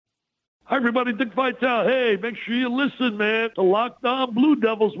Hi, everybody. Dick Vitale. Hey, make sure you listen, man, to Locked On Blue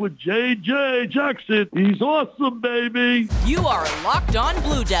Devils with J.J. Jackson. He's awesome, baby. You are Locked On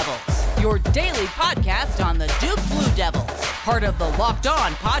Blue Devils, your daily podcast on the Duke Blue Devils, part of the Locked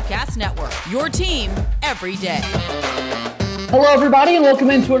On Podcast Network, your team every day. Hello, everybody, and welcome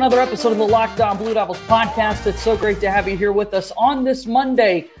into another episode of the Locked On Blue Devils podcast. It's so great to have you here with us on this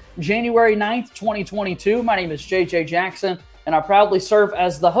Monday, January 9th, 2022. My name is J.J. Jackson, and I proudly serve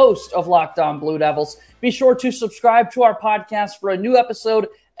as the host of Locked On Blue Devils. Be sure to subscribe to our podcast for a new episode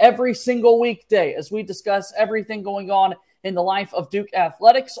every single weekday as we discuss everything going on in the life of Duke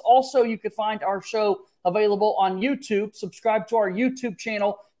athletics. Also, you can find our show available on YouTube. Subscribe to our YouTube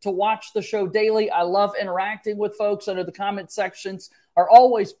channel to watch the show daily. I love interacting with folks. I know the comment sections are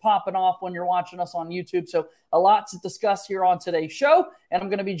always popping off when you're watching us on YouTube. So a lot to discuss here on today's show. And I'm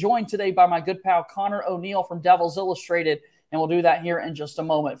going to be joined today by my good pal Connor O'Neill from Devils Illustrated. And we'll do that here in just a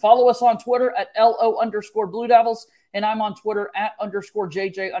moment. Follow us on Twitter at LO_Blue Devils. And I'm on Twitter at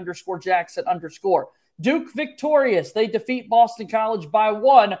 _JJ_Jackson_. Duke victorious. They defeat Boston College by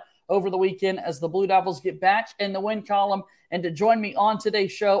 1 over the weekend as the Blue Devils get back in the win column. And to join me on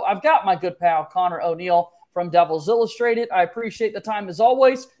today's show, I've got my good pal Connor O'Neill from Devils Illustrated. I appreciate the time as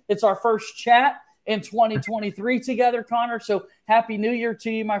always. It's our first chat in 2023 together, Connor. So happy New Year to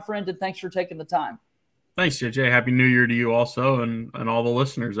you, my friend, and thanks for taking the time. Thanks, JJ. Happy New Year to you also and all the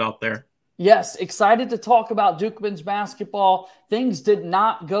listeners out there. Yes, excited to talk about Duke men's basketball. Things did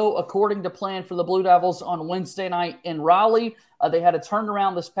not go according to plan for the Blue Devils on Wednesday night in Raleigh. They had a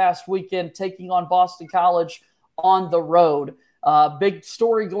turnaround this past weekend, taking on Boston College on the road. Big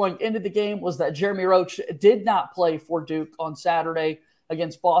story going into the game was that Jeremy Roach did not play for Duke on Saturday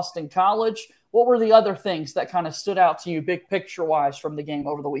against Boston College. What were the other things that kind of stood out to you big picture-wise from the game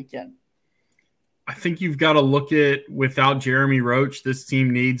over the weekend? I think you've got to look at, without Jeremy Roach, this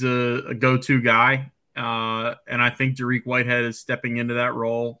team needs a go-to guy. And I think Dariq Whitehead is stepping into that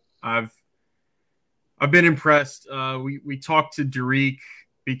role. I've been impressed. We talked to Dariq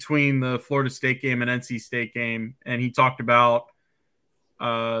between the Florida State game and NC State game, and he talked about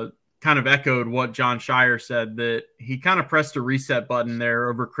kind of echoed what John Shire said, that he kind of pressed a reset button there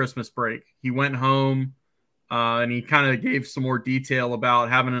over Christmas break. He went home. And he kind of gave some more detail about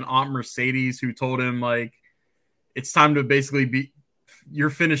having an Aunt Mercedes who told him, like, it's time to basically you're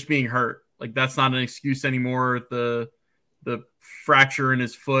finished being hurt. Like, that's not an excuse anymore. The fracture in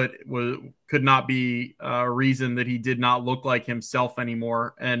his foot could not be a reason that he did not look like himself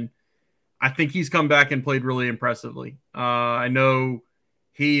anymore. And I think he's come back and played really impressively. I know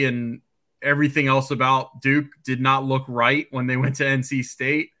he and everything else about Duke did not look right when they went to NC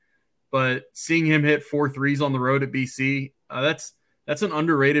State. But seeing him hit 4 threes on the road at BC, that's an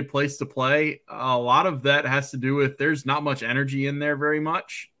underrated place to play. A lot of that has to do with there's not much energy in there very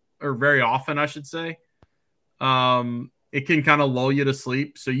often, I should say. It can kind of lull you to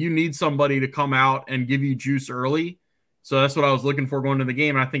sleep. So you need somebody to come out and give you juice early. So that's what I was looking for going into the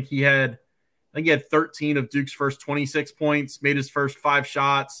game. And I think he had 13 of Duke's first 26 points, made his first 5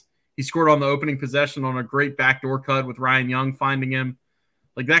 shots. He scored on the opening possession on a great backdoor cut with Ryan Young finding him.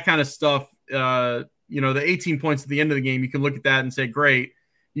 Like that kind of stuff, the 18 points at the end of the game, you can look at that and say, great.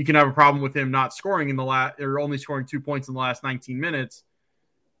 You can have a problem with him not scoring or only scoring 2 points in the last 19 minutes.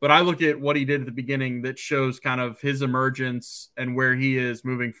 But I look at what he did at the beginning that shows kind of his emergence and where he is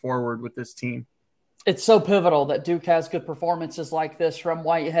moving forward with this team. It's so pivotal that Duke has good performances like this from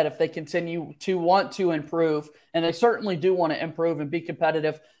Whitehead if they continue to want to improve. And they certainly do want to improve and be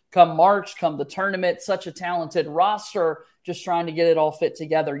competitive come March, come the tournament. Such a talented roster, just trying to get it all fit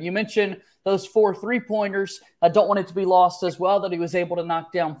together. You mentioned those 4 3-pointers. I don't want it to be lost as well that he was able to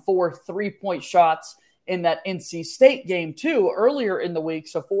knock down 4 3-point shots in that NC State game too earlier in the week.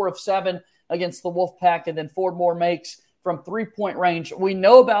 So 4 of 7 against the Wolfpack and then 4 more makes from 3-point range. We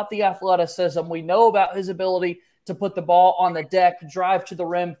know about the athleticism. We know about his ability to put the ball on the deck, drive to the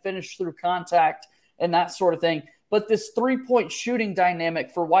rim, finish through contact, and that sort of thing. But this 3-point shooting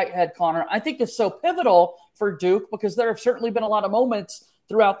dynamic for Whitehead, Connor, I think is so pivotal for Duke because there have certainly been a lot of moments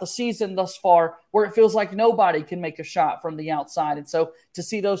throughout the season thus far where it feels like nobody can make a shot from the outside. And so to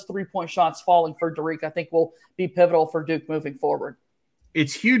see those 3-point shots falling for Dariq, I think will be pivotal for Duke moving forward.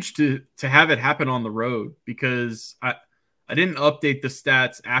 It's huge to have it happen on the road because I didn't update the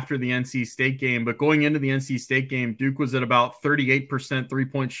stats after the NC State game, but going into the NC State game, Duke was at about 38%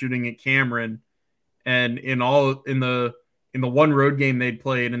 3-point shooting at Cameron. And in the one road game they'd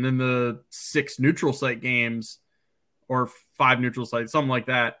played, and then the 6 neutral site games or 5 neutral sites, something like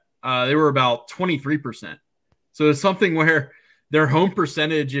that, they were about 23%. So it's something where their home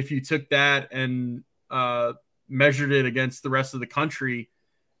percentage, if you took that and measured it against the rest of the country,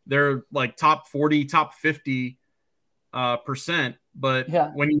 They're like top 40, top 50 percent. But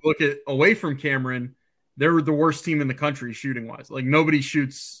when you look at away from Cameron, they're the worst team in the country shooting wise. Like nobody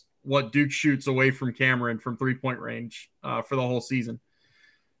shoots what Duke shoots away from Cameron from 3-point range for the whole season.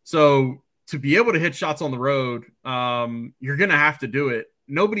 So to be able to hit shots on the road, you're going to have to do it.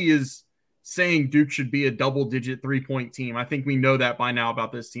 Nobody is saying Duke should be a double-digit 3-point team. I think we know that by now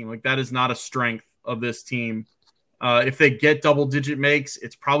about this team. Like that is not a strength of this team. If they get double-digit makes,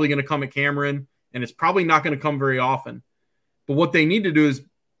 it's probably going to come at Cameron, and it's probably not going to come very often. But what they need to do is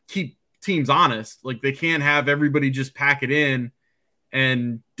keep teams honest. Like they can't have everybody just pack it in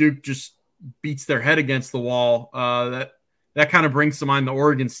and Duke just beats their head against the wall. That kind of brings to mind the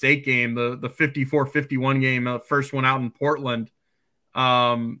Oregon State game, the 54-51 game, the first one out in Portland.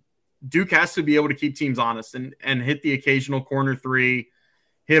 Duke has to be able to keep teams honest and hit the occasional corner three,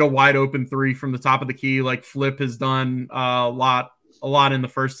 hit a wide open three from the top of the key, like Flip has done a lot in the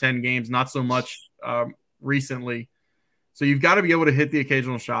first 10 games, not so much recently. So you've got to be able to hit the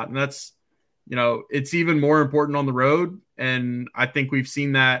occasional shot. And that's, it's even more important on the road. And I think we've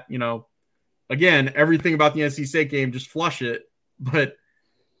seen that, again, everything about the NC State game, just flush it. But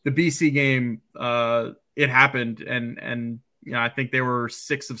the BC game, it happened. And I think they were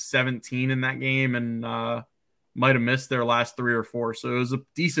 6 of 17 in that game and might have missed their last 3 or 4. So it was a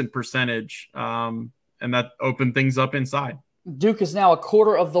decent percentage. And that opened things up inside. Duke is now a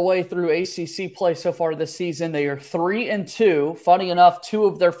quarter of the way through ACC play so far this season. They are 3-2. Funny enough, 2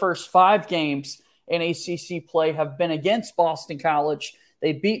 of their first 5 games in ACC play have been against Boston College.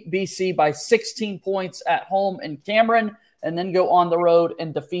 They beat BC by 16 points at home in Cameron and then go on the road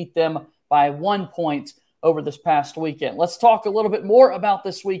and defeat them by 1 point over this past weekend. Let's talk a little bit more about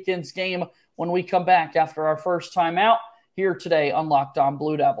this weekend's game when we come back after our first time out here today on Locked On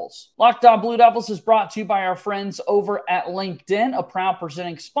Blue Devils. Locked On Blue Devils is brought to you by our friends over at LinkedIn, a proud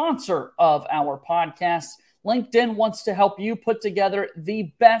presenting sponsor of our podcast. LinkedIn wants to help you put together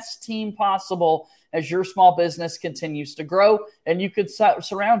the best team possible as your small business continues to grow, and you can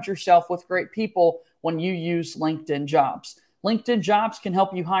surround yourself with great people when you use LinkedIn Jobs. LinkedIn Jobs can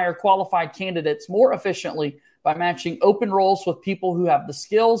help you hire qualified candidates more efficiently by matching open roles with people who have the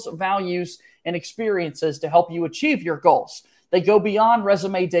skills, values, and experiences to help you achieve your goals. They go beyond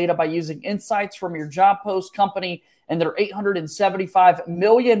resume data by using insights from your job post company and their 875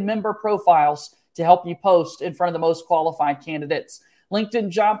 million member profiles to help you post in front of the most qualified candidates. LinkedIn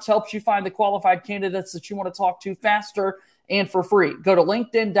Jobs helps you find the qualified candidates that you want to talk to faster and for free. Go to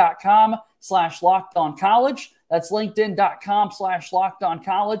linkedin.com/lockedoncollege. That's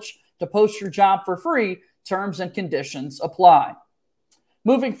linkedin.com/lockedoncollege to post your job for free. Terms and conditions apply.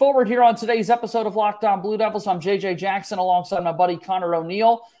 Moving forward here on today's episode of Locked On Blue Devils, I'm JJ Jackson alongside my buddy Connor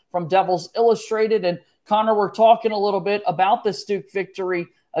O'Neill from Devils Illustrated. And Connor, we're talking a little bit about this Duke victory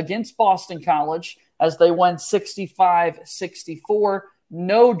against Boston College as they won 65-64.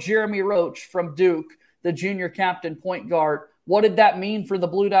 No Jeremy Roach from Duke, the junior captain point guard. What did that mean for the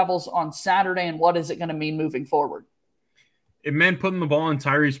Blue Devils on Saturday, and what is it going to mean moving forward? It meant putting the ball in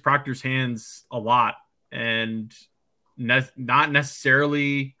Tyrese Proctor's hands a lot and not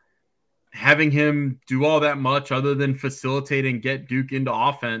necessarily having him do all that much other than facilitate and get Duke into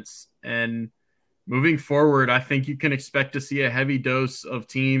offense. And moving forward, I think you can expect to see a heavy dose of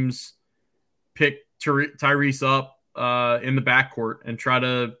teams pick Tyrese up in the backcourt and try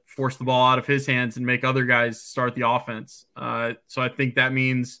to force the ball out of his hands and make other guys start the offense. So I think that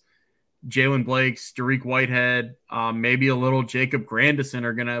means Jalen Blakes, Dariq Whitehead, maybe a little Jacob Grandison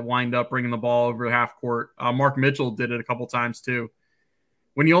are going to wind up bringing the ball over half court. Mark Mitchell did it a couple times too.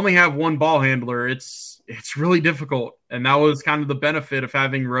 When you only have one ball handler, it's really difficult. And that was kind of the benefit of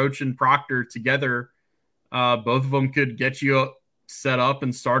having Roach and Proctor together. Both of them could get you set up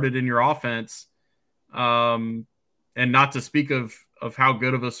and started in your offense. And not to speak of how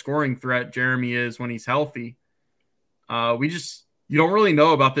good of a scoring threat Jeremy is when he's healthy. You don't really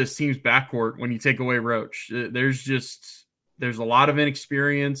know about this team's backcourt when you take away Roach. There's a lot of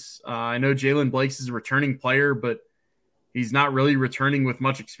inexperience. I know Jalen Blakes is a returning player, but he's not really returning with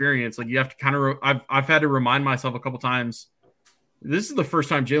much experience. Like you have to kind of, I've had to remind myself a couple times. This is the first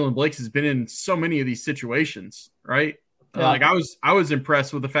time Jalen Blakes has been in so many of these situations, right? Yeah. I was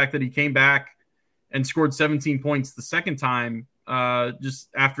impressed with the fact that he came back and scored 17 points the second time, just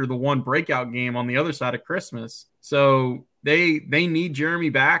after the one breakout game on the other side of Christmas. So they need Jeremy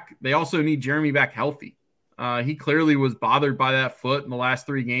back. They also need Jeremy back healthy. He clearly was bothered by that foot in the last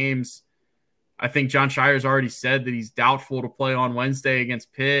 3 games. I think John Shire's already said that he's doubtful to play on Wednesday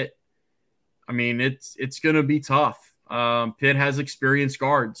against Pitt. I mean, it's going to be tough. Pitt has experienced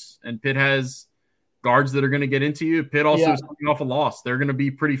guards, and Pitt has guards that are going to get into you. Pitt also is coming off a loss. They're going to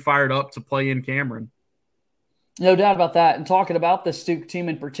be pretty fired up to play in Cameron. No doubt about that. And talking about this Duke team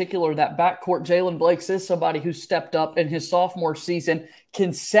in particular, that backcourt, Jalen Blakes is somebody who stepped up in his sophomore season,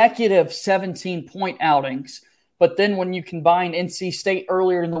 consecutive 17-point outings. But then when you combine NC State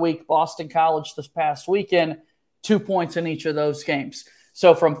earlier in the week, Boston College this past weekend, 2 points in each of those games.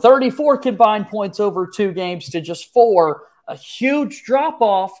 So from 34 combined points over 2 games to just 4, a huge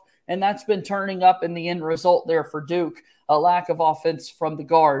drop-off, and that's been turning up in the end result there for Duke, a lack of offense from the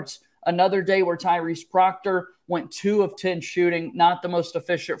guards. Another day where Tyrese Proctor went 2 of 10 shooting, not the most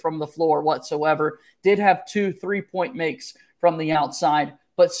efficient from the floor whatsoever. Did have 2 3-point makes from the outside.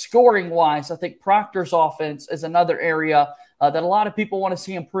 But scoring-wise, I think Proctor's offense is another area that a lot of people want to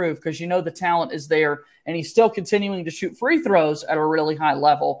see improve because the talent is there, and he's still continuing to shoot free throws at a really high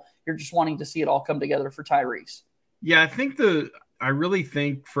level. You're just wanting to see it all come together for Tyrese. Yeah, I really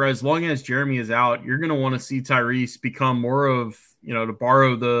think for as long as Jeremy is out, you're going to want to see Tyrese become more of, to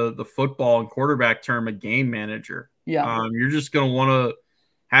borrow the football and quarterback term, a game manager. Yeah. You're just going to want to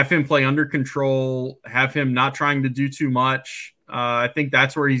have him play under control, have him not trying to do too much. I think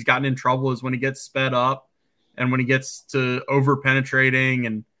that's where he's gotten in trouble is when he gets sped up and when he gets to over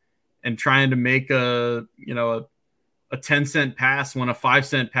penetrating and trying to make a 10-cent pass when a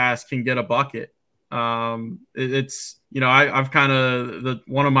 5-cent pass can get a bucket. I've kind of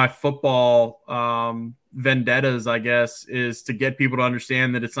one of my football vendettas, I guess, is to get people to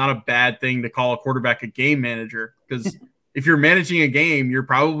understand that it's not a bad thing to call a quarterback a game manager, because if you're managing a game, you're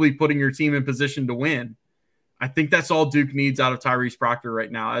probably putting your team in position to win. I think that's all Duke needs out of Tyrese Proctor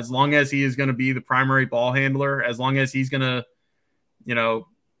right now. As long as he is going to be the primary ball handler, as long as he's going to,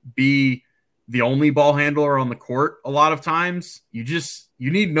 be the only ball handler on the court a lot of times, you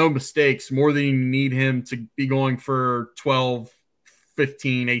need no mistakes more than you need him to be going for 12,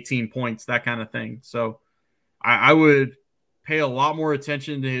 15, 18 points, that kind of thing. So I would pay a lot more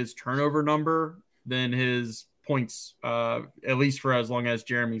attention to his turnover number than his points, at least for as long as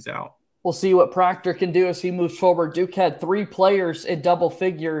Jeremy's out. We'll see what Proctor can do as he moves forward. Duke had 3 players in double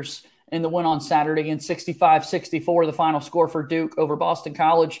figures in the win on Saturday, and 65-64, the final score for Duke over Boston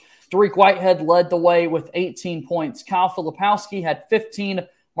College. Dariq Whitehead led the way with 18 points. Kyle Filipowski had 15.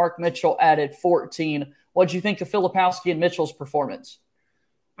 Mark Mitchell added 14. What did you think of Filipowski and Mitchell's performance?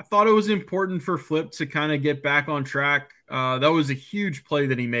 I thought it was important for Flip to kind of get back on track. That was a huge play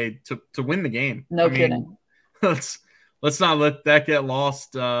that he made to win the game. No kidding. Let's not let that get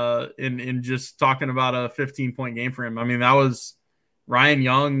lost in just talking about a 15-point game for him. I mean, that was Ryan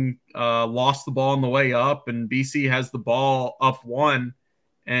Young lost the ball on the way up, and BC has the ball up 1,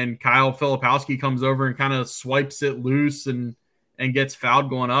 and Kyle Filipowski comes over and kind of swipes it loose and gets fouled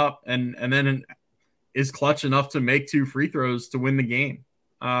going up, and then is clutch enough to make 2 free throws to win the game.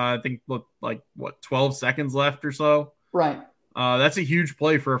 I think 12 seconds left or so. Right. That's a huge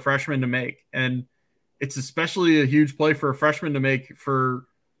play for a freshman to make, and it's especially a huge play for a freshman to make for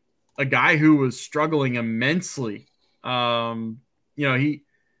a guy who was struggling immensely. He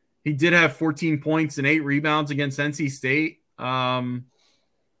did have 14 points and 8 rebounds against NC State. I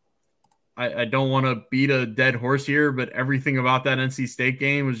don't want to beat a dead horse here, but everything about that NC State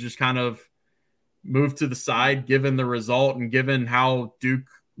game was just kind of moved to the side given the result and given how Duke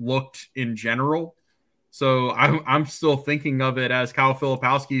looked in general. So I'm still thinking of it as Kyle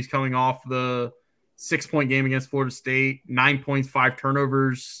Filipowski is coming off the 6-point game against Florida State, 9 points, 5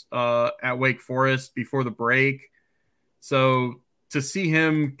 turnovers at Wake Forest before the break. So to see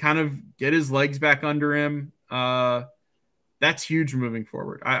him kind of get his legs back under him, that's huge moving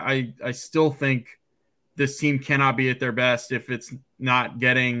forward. I still think this team cannot be at their best if it's not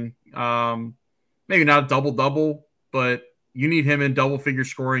getting maybe not a double-double, but you need him in double-figure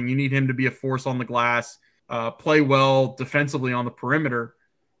scoring. You need him to be a force on the glass, play well defensively on the perimeter.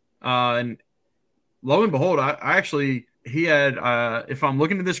 And lo and behold, he had, if I'm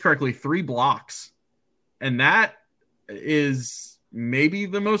looking at this correctly, 3 blocks. And that is maybe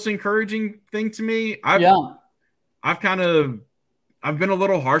the most encouraging thing to me. I've been a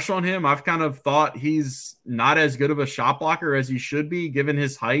little harsh on him. I've kind of thought he's not as good of a shot blocker as he should be given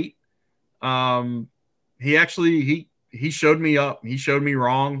his height. He showed me up. He showed me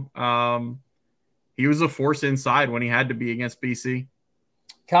wrong. He was a force inside when he had to be against BC.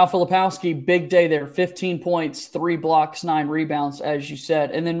 Kyle Filipowski, big day there, 15 points, 3 blocks, 9 rebounds, as you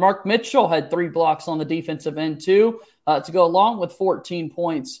said. And then Mark Mitchell had 3 blocks on the defensive end too, to go along with 14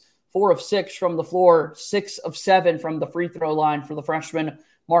 points, 4 of 6 from the floor, 6 of 7 from the free throw line for the freshman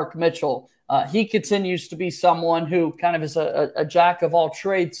Mark Mitchell. He continues to be someone who kind of is a jack of all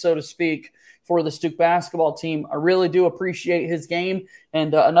trades, so to speak, for the Duke basketball team. I really do appreciate his game,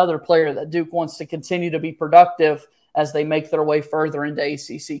 and another player that Duke wants to continue to be productive as they make their way further into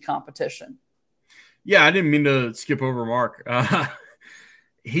ACC competition. Yeah, I didn't mean to skip over Mark.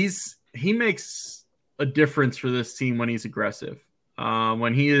 He makes a difference for this team when he's aggressive.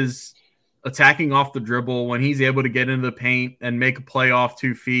 When he is attacking off the dribble, when he's able to get into the paint and make a play off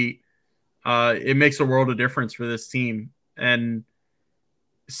 2 feet, it makes a world of difference for this team. And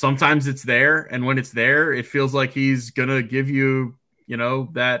sometimes it's there, and when it's there, it feels like he's going to give you,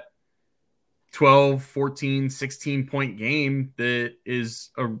 that 12, 14, 16-point game that is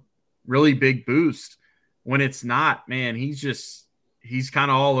a really big boost. When it's not, man, he's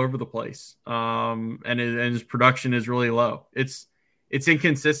kind of all over the place. And his production is really low. It's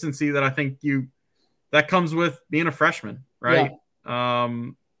inconsistency that I think that comes with being a freshman, right? Yeah.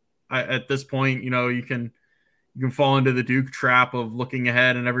 At this point, you can fall into the Duke trap of looking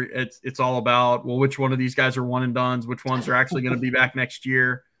ahead, and it's all about, well, which one of these guys are one and dones, which ones are actually going to be back next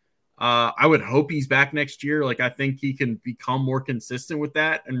year. I would hope he's back next year. Like, I think he can become more consistent with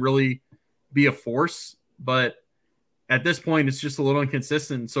that and really be a force. But at this point, it's just a little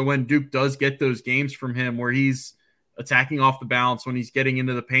inconsistent. So when Duke does get those games from him where he's attacking off the bounce, when he's getting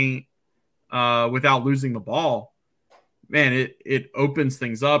into the paint without losing the ball, man, it opens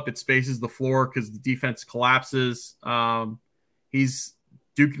things up. It spaces the floor because the defense collapses.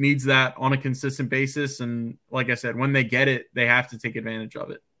 Duke needs that on a consistent basis. And like I said, when they get it, they have to take advantage of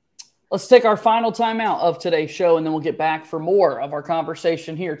it. Let's take our final timeout of today's show, and then we'll get back for more of our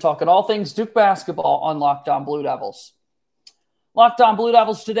conversation here, talking all things Duke basketball on Locked On Blue Devils. Locked On Blue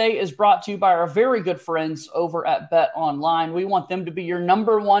Devils today is brought to you by our very good friends over at Bet Online. We want them to be your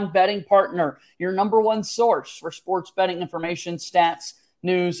number one betting partner, your number one source for sports betting information, stats,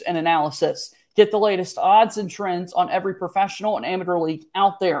 news, and analysis. Get the latest odds and trends on every professional and amateur league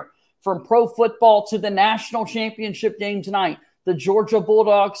out there, from pro football to the national championship game tonight, the Georgia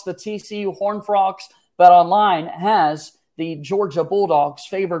Bulldogs, the TCU Horned Frogs. Bet Online has the Georgia Bulldogs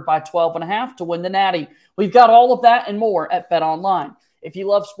favored by 12.5 to win the Natty. We've got all of that and more at Bet Online. If you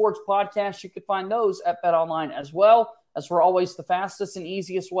love sports podcasts, you can find those at Bet Online as well, as we're always the fastest and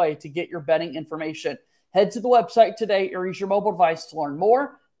easiest way to get your betting information. Head to the website today or use your mobile device to learn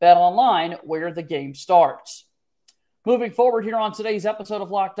more. Bet Online, where the game starts. Moving forward here on today's episode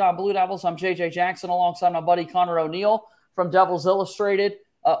of Locked On Blue Devils, I'm JJ Jackson alongside my buddy Connor O'Neill from Devils Illustrated.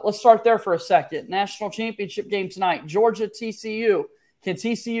 Let's start there for a second. National championship game tonight, Georgia TCU. Can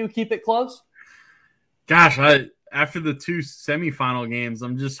TCU keep it close? Gosh, after the 2 semifinal games,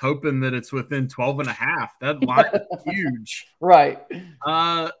 I'm just hoping that it's within 12.5. That line is huge. Right.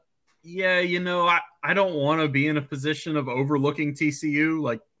 Yeah, I don't want to be in a position of overlooking TCU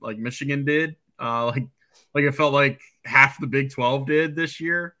like Michigan did. Like it felt like half the Big 12 did this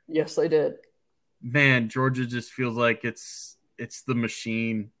year. Yes, they did. Man, Georgia just feels like it's the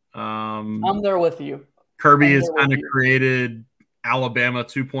machine. I'm there with you. Kirby has kind of created Alabama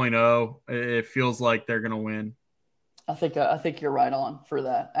 2.0. It feels like they're going to win. I think you're right on for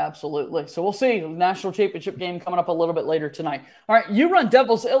that. Absolutely. So we'll see. National championship game coming up a little bit later tonight. All right, you run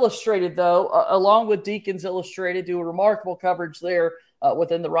Devils Illustrated, though, along with Deacons Illustrated, do a remarkable coverage there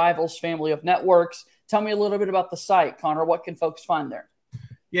within the Rivals family of networks. Tell me a little bit about the site, Connor. What can folks find there?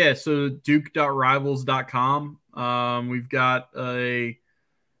 Yeah, so duke.rivals.com. We've got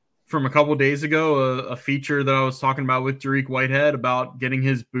from a couple of days ago, a feature that I was talking about with Dariq Whitehead about getting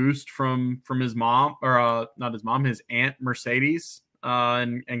his boost from his mom, or not his mom, his aunt Mercedes,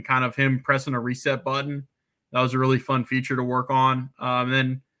 and kind of him pressing a reset button. That was a really fun feature to work on. And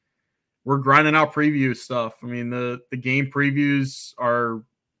then we're grinding out preview stuff. I mean, the game previews are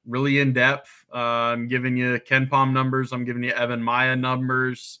really in depth. I'm giving you KenPom numbers. I'm giving you Evan Maya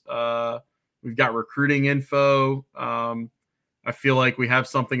numbers. We've got recruiting info. I feel like we have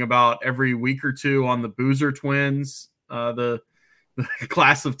something about every week or two on the Boozer twins, the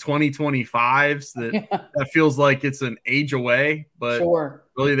class of 2025s that feels like it's an age away, but sure.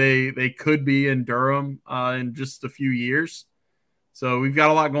 Really they could be in Durham in just a few years. So we've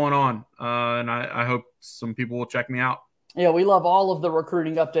got a lot going on, and I hope some people will check me out. Yeah, we love all of the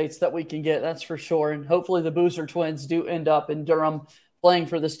recruiting updates that we can get, that's for sure. And hopefully the Boozer twins do end up in Durham playing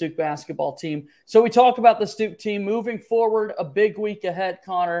for the Duke basketball team. So we talk about the Duke team moving forward, a big week ahead,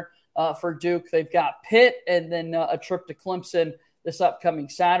 Connor, for Duke. They've got Pitt and then a trip to Clemson this upcoming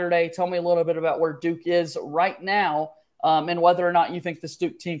Saturday. Tell me a little bit about where Duke is right now and whether or not you think this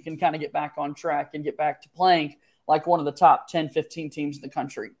Duke team can kind of get back on track and get back to playing like one of the top 10, 15 teams in the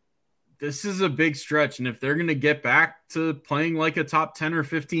country. this is a big stretch. And if they're going to get back to playing like a top 10 or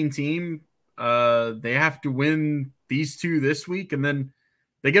 15 team, they have to win these two this week. And then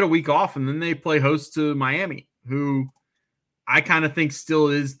they get a week off, and then they play host to Miami, who I kind of think still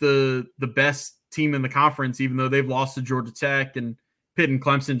is the best team in the conference, even though they've lost to Georgia Tech, and Pitt and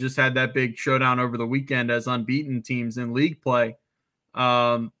Clemson just had that big showdown over the weekend as unbeaten teams in league play.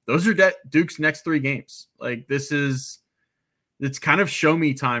 Those are Duke's next 3 games. Like, it's kind of show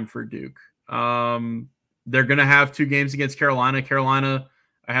me time for Duke. They're going to have 2 games against Carolina. Carolina,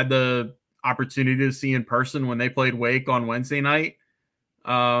 I had the opportunity to see in person when they played Wake on Wednesday night.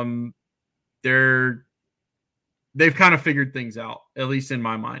 They've kind of figured things out, at least in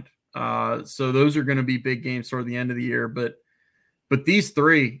my mind. So those are going to be big games toward the end of the year. But these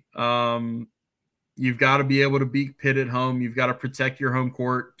 3, you've got to be able to beat Pitt at home. You've got to protect your home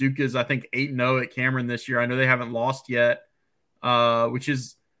court. Duke is, I think, 8-0 at Cameron this year. I know they haven't lost yet, which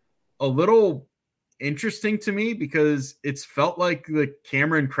is a little interesting to me because it's felt like the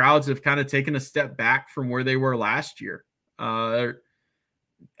Cameron crowds have kind of taken a step back from where they were last year.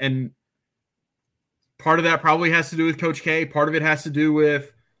 And part of that probably has to do with Coach K. Part of it has to do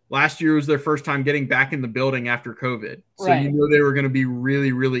with last year was their first time getting back in the building after COVID. So right. You know they were going to be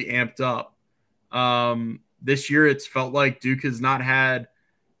really, really amped up. This year it's felt like Duke has not had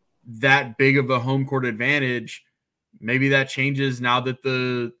that big of a home court advantage. Maybe that changes now that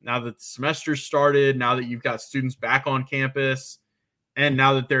the semester started, now that you've got students back on campus, and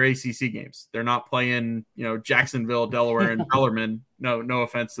now that they're ACC games. They're not playing, Jacksonville, Delaware, and Bellarmine. No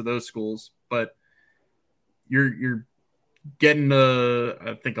offense to those schools, but you're getting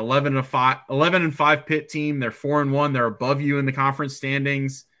I think 11-5 Pitt team. They're 4-1. They're above you in the conference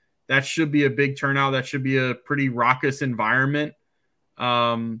standings. That should be a big turnout. That should be a pretty raucous environment.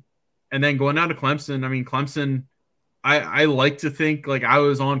 And then going down to Clemson. I mean, Clemson, I like to think like I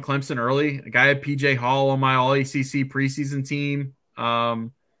was on Clemson early. Like I had PJ Hall on my All-ACC preseason team.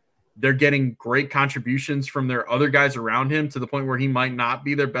 They're getting great contributions from their other guys around him to the point where he might not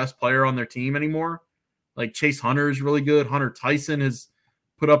be their best player on their team anymore. Like Chase Hunter is really good. Hunter Tyson has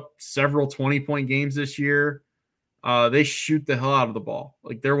put up several 20-point games this year. They shoot the hell out of the ball.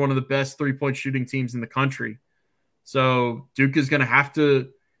 Like they're one of the best 3-point shooting teams in the country. So Duke is going to have to,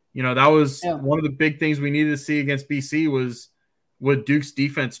 that was one of the big things we needed to see against BC was would Duke's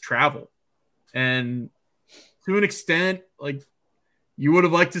defense travel? And to an extent, like you would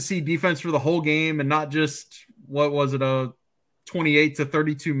have liked to see defense for the whole game and not just, what was it, 28 to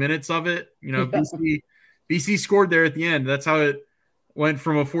 32 minutes of it. BC scored there at the end. That's how it went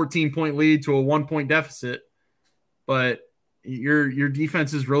from a 14-point lead to a 1-point deficit. But your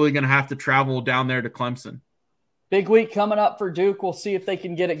defense is really going to have to travel down there to Clemson. Big week coming up for Duke. We'll see if they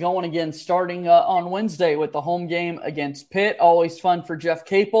can get it going again starting on Wednesday with the home game against Pitt. Always fun for Jeff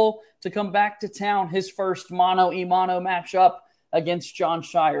Capel to come back to town, his first mono-e-mono matchup against John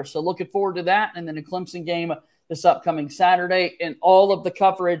Shire. So looking forward to that. And then a Clemson game this upcoming Saturday. And all of the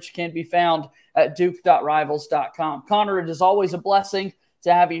coverage can be found at duke.rivals.com. Connor, it is always a blessing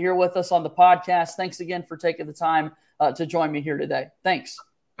to have you here with us on the podcast. Thanks again for taking the time to join me here today. Thanks.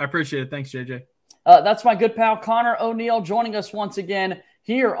 I appreciate it. Thanks, JJ. That's my good pal, Connor O'Neill, joining us once again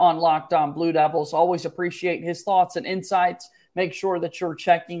here on Locked On Blue Devils. Always appreciate his thoughts and insights. Make sure that you're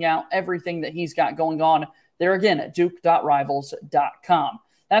checking out everything that he's got going on there again at duke.rivals.com.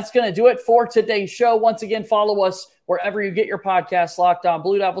 That's going to do it for today's show. Once again, follow us wherever you get your podcasts, Locked On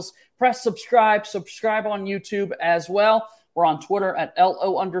Blue Devils. Press subscribe on YouTube as well. We're on Twitter at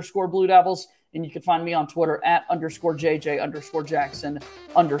LO_Blue Devils. And you can find me on Twitter at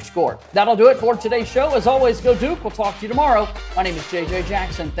 _JJ_Jackson_. That'll do it for today's show. As always, go Duke. We'll talk to you tomorrow. My name is JJ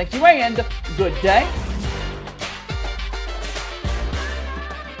Jackson. Thank you and good day.